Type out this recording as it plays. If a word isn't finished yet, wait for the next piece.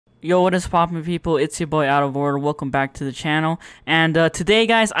Yo, what is poppin' people? It's your boy OutofOrder. Welcome back to the channel. And today,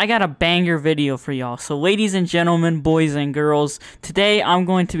 guys, I got a banger video for y'all. So, ladies and gentlemen, boys and girls, today I'm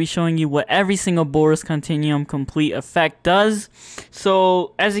going to be showing you what every single Boris Continuum complete effect does.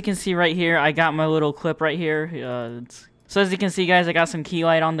 So, as you can see right here, I got my little clip right here. So as you can see, guys, I got some key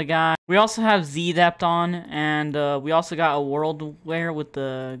light on the guy. We also have Z depth on, and we also got a world layer with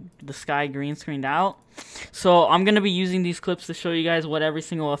the sky green screened out. So I'm gonna be using these clips to show you guys what every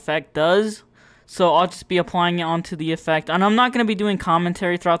single effect does. So I'll just be applying it onto the effect, and I'm not gonna be doing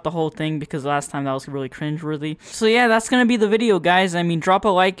commentary throughout the whole thing because last time that was really cringeworthy. So yeah, that's gonna be the video, guys. I mean, drop a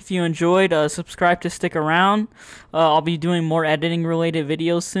like if you enjoyed. Subscribe to stick around. I'll be doing more editing related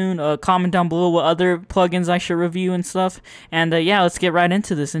videos soon. Comment down below what other plugins I should review and stuff. And yeah, let's get right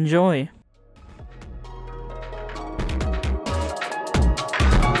into this. Enjoy.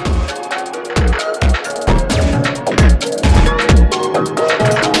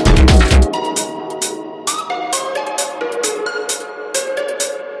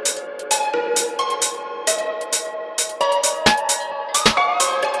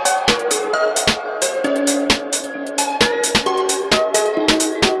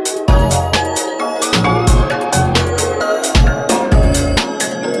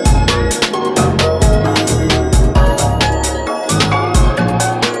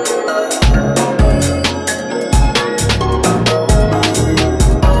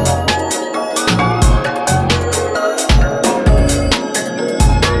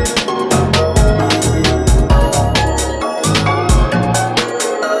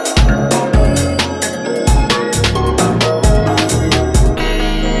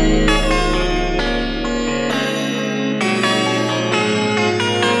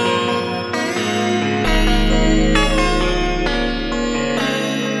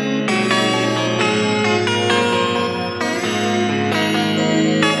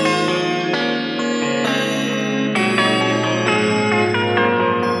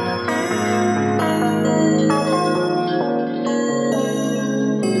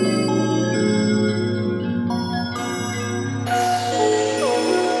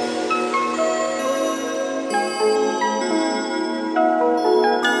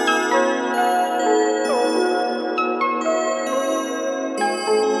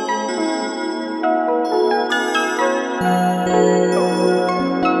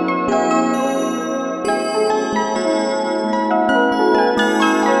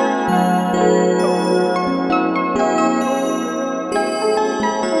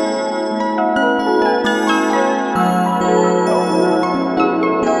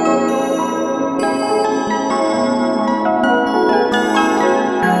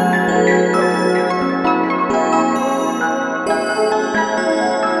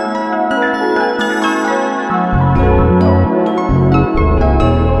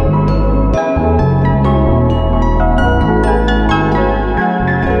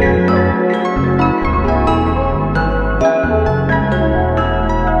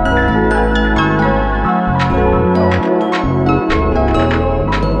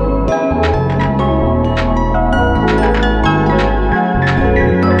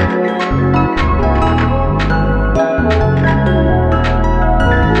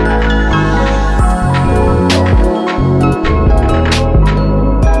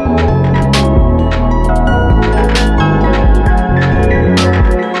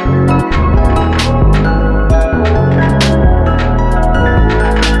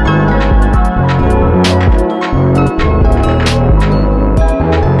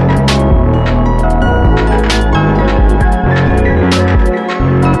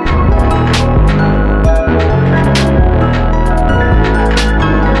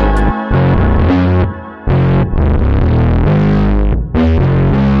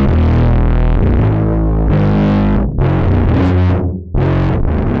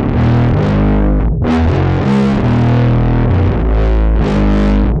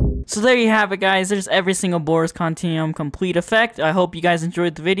 So there you have it, guys. There's every single Boris Continuum complete effect. I hope you guys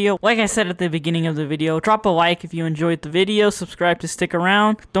enjoyed the video. Like I said at the beginning of the video, drop a like if you enjoyed the video. Subscribe to stick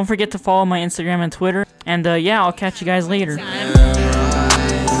around. Don't forget to follow my Instagram and Twitter. And yeah, I'll catch you guys later.